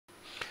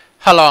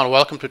Hello and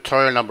welcome to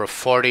tutorial number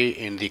 40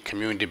 in the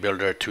Community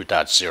Builder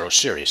 2.0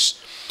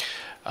 series.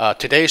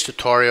 Today's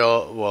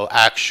tutorial will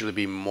actually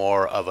be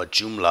more of a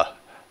Joomla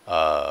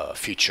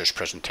features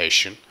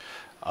presentation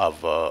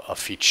of a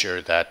feature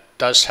that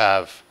does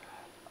have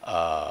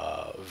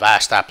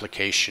vast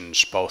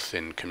applications both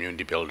in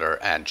Community Builder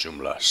and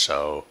Joomla,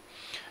 so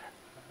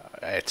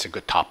it's a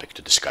good topic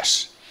to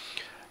discuss,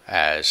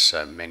 as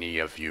many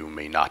of you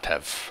may not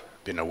have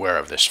been aware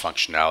of this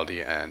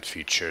functionality and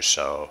feature,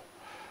 so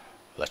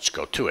let's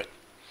go to it.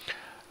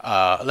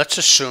 Let's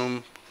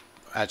assume,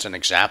 as an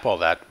example,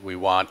 that we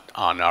want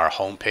on our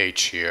home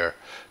page here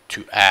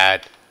to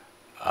add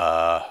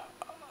a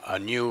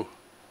new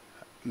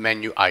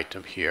menu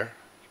item here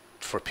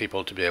for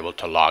people to be able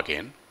to log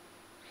in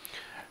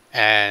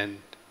and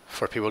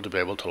for people to be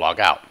able to log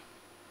out.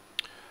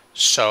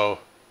 So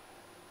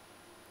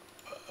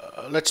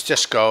let's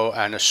just go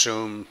and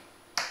assume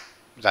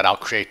that I'll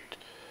create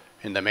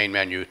in the main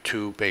menu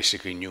two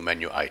basically new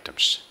menu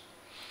items.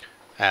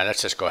 And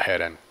let's just go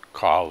ahead and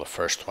call the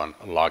first one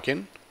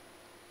login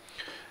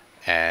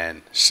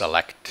and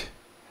select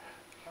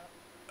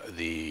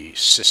the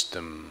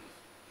system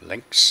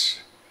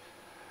links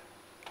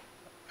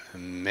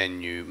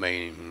menu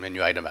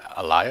item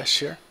alias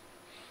here,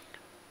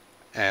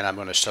 and I'm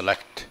going to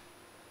select,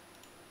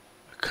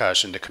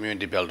 because in the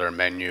Community Builder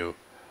menu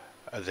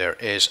there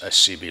is a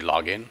CB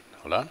login.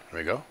 Hold on, here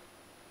we go.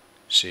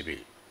 CB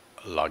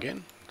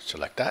login,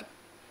 select that,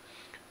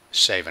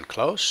 save and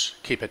close,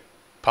 keep it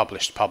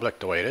published public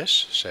the way it is,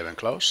 save and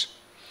close,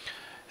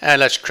 and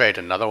let's create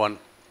another one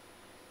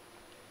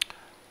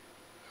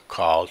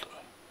called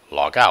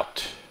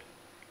logout.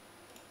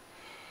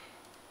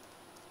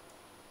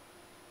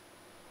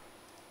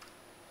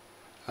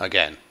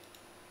 Again,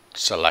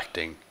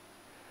 selecting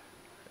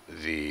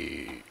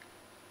the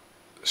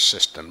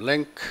system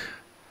link,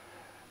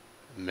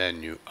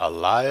 menu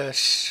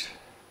alias,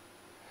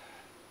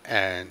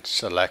 and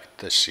select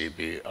the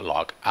CB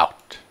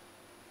logout,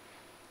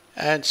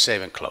 and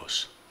save and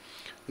close.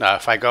 Now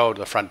if I go to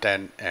the front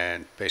end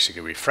and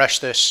basically refresh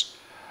this,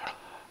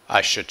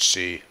 I should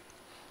see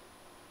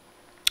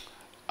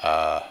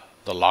the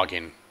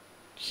login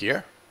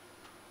here.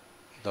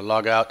 The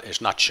logout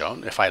is not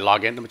shown. If I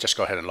log in, let me just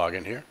go ahead and log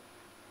in here.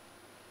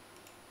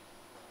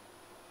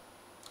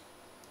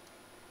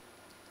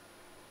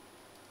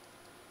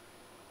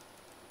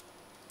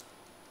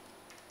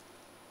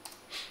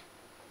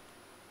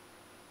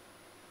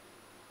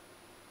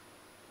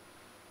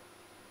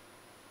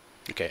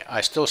 Okay,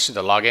 I still see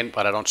the login,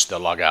 but I don't see the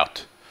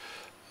logout.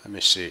 Let me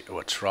see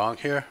what's wrong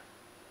here.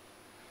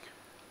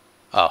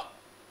 Oh,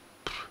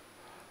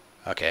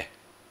 okay.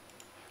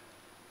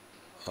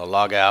 The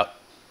logout,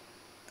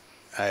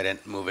 I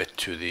didn't move it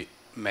to the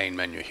main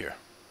menu here.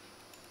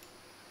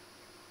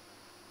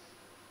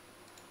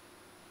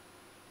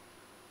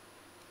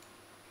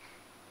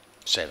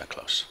 Save and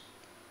close.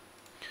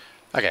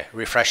 Okay,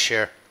 refresh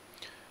here.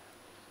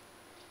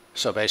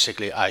 So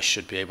basically I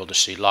should be able to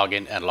see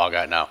login and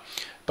logout now.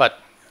 But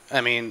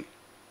I mean,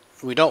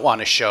 we don't want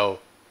to show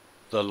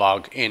the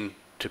login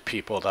to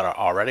people that are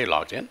already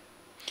logged in,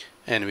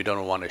 and we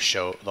don't want to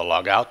show the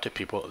logout to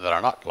people that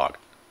are not logged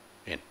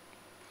in.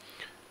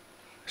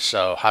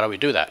 So how do we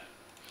do that?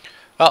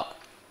 Well,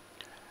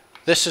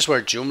 this is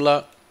where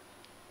Joomla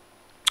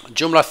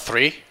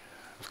 3,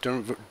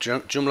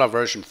 Joomla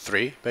version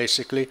 3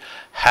 basically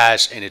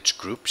has in its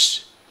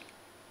groups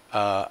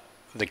the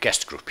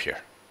guest group here.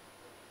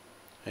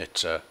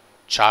 It's a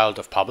child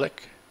of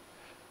public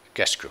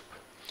guest group,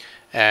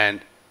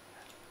 and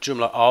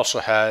Joomla also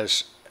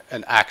has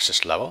an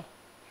access level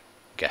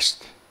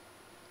guest.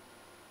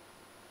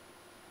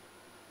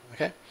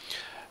 Okay,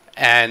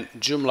 and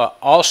Joomla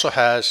also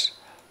has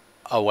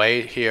a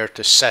way here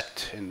to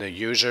set in the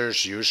user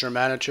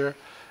manager.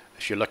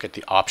 If you look at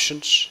the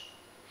options,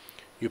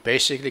 you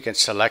basically can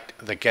select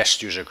the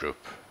guest user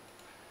group.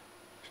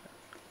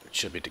 It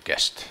should be the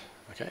guest.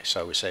 Okay,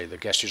 so we say the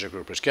guest user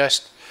group is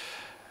guest.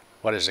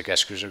 What is a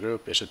guest user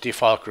group? It's a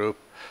default group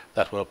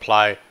that will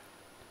apply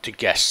to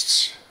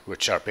guests,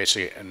 which are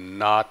basically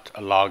not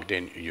logged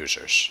in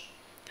users.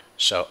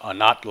 So a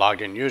not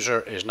logged in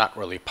user is not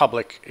really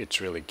public,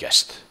 it's really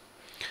guest.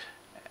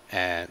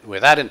 And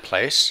with that in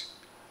place,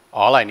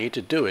 all I need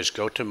to do is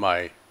go to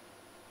my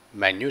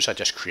menus I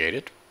just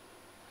created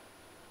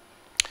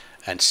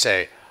and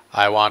say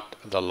I want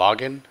the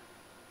login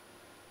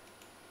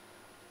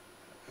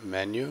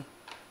menu,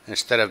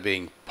 instead of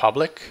being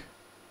public,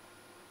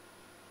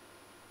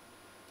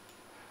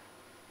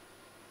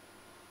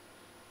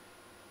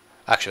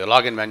 actually the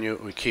login menu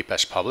we keep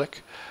as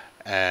public,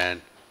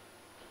 and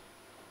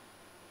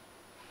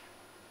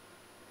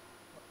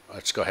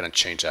let's go ahead and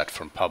change that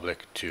from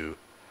public to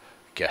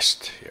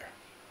guest here.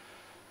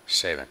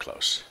 Save and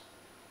close.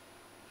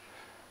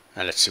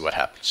 And let's see what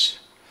happens.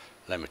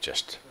 Let me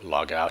just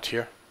log out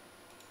here.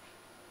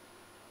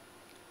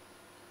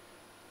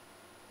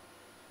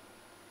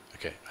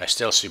 Okay, I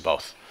still see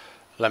both.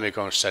 Let me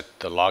go and set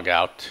the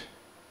logout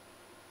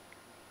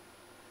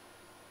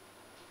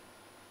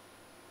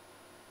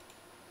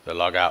the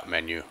logout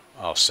menu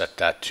I'll set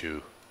that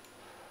to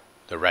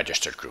the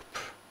registered group.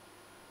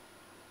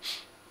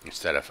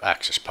 Instead of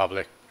access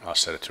public, I'll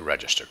set it to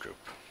registered group.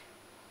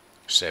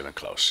 Save and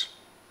close.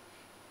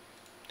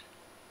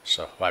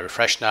 So if I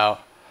refresh now,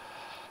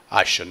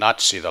 I should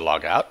not see the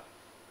logout.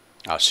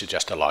 I'll see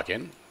just a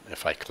login.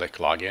 If I click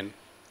login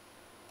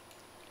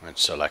and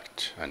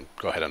select and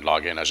go ahead and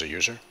log in as a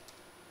user.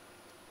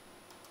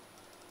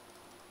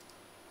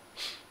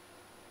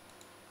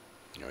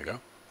 Here we go.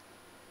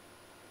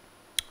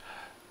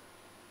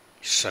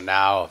 So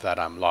now that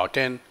I'm logged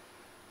in,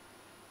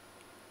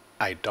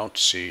 I don't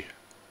see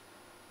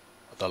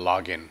the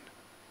login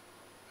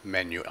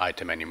menu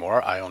item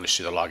anymore. I only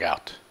see the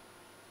logout.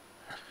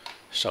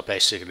 So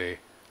basically,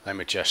 let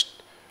me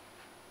just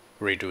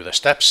redo the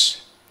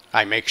steps.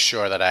 I make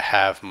sure that I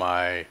have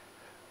my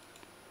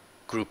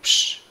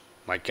groups,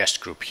 my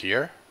guest group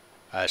here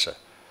as a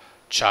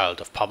child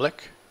of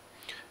public.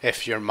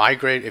 If you have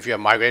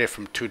migrated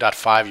from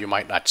 2.5, you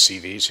might not see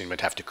these. You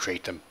might have to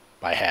create them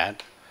by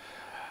hand.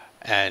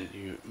 And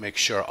you make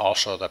sure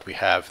also that we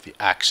have the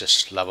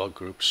access level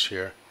groups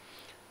here.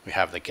 We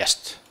have the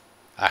guest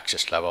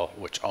access level,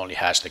 which only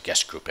has the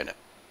guest group in it.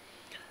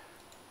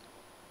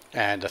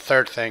 And the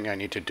third thing I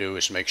need to do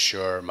is make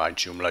sure my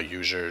Joomla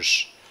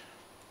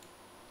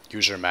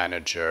user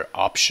manager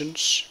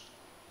options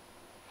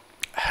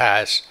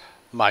has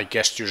my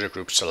guest user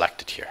group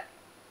selected here.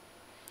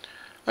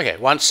 Okay,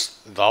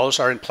 once those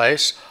are in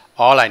place,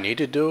 all I need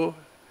to do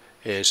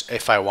is,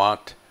 if I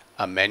want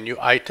a menu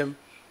item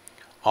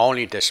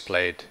only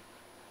displayed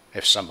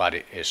if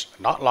somebody is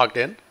not logged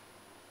in,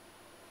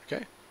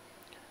 okay,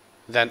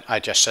 then I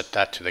just set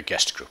that to the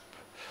guest group.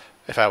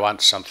 If I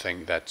want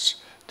something that's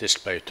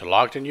displayed to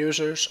logged in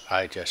users,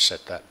 I just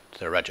set that to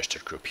the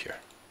registered group here.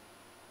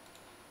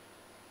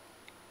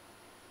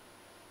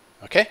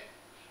 Okay.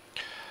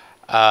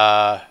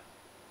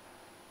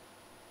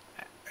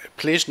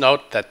 Please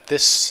note that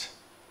this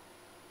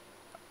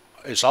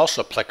is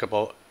also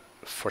applicable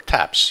for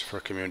tabs, for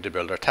Community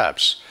Builder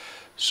tabs.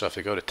 So if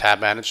we go to tab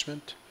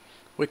management,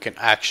 we can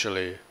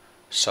actually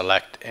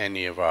select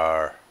any of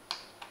our,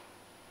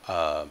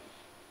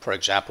 for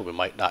example, we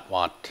might not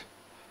want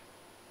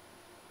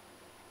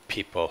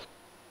people,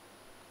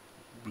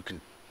 we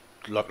can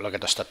look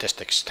at the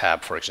statistics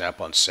tab, for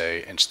example, and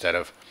say instead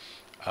of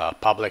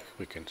public,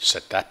 we can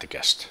set that to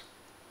guest.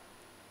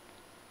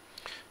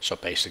 So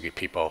basically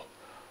people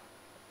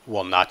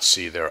will not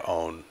see their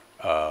own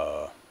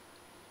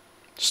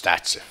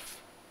stats if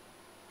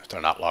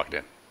they're not logged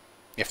in,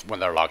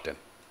 when they're logged in.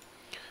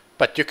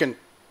 But you can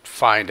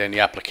find any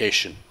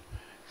application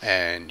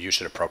and use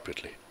it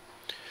appropriately.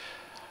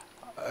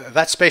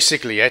 That's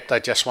basically it. I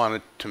just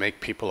wanted to make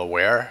people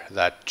aware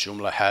that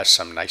Joomla has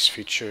some nice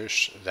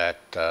features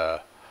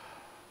that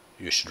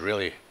you should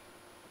really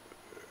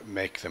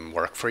make them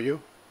work for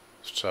you.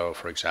 So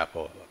for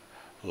example,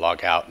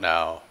 log out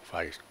now. If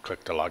I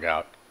click the log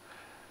out,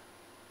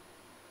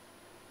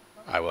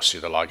 I will see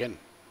the login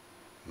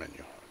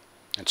menu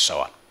and so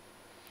on.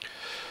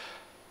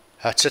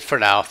 That's it for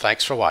now.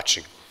 Thanks for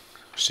watching.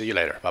 See you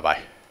later.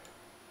 Bye-bye.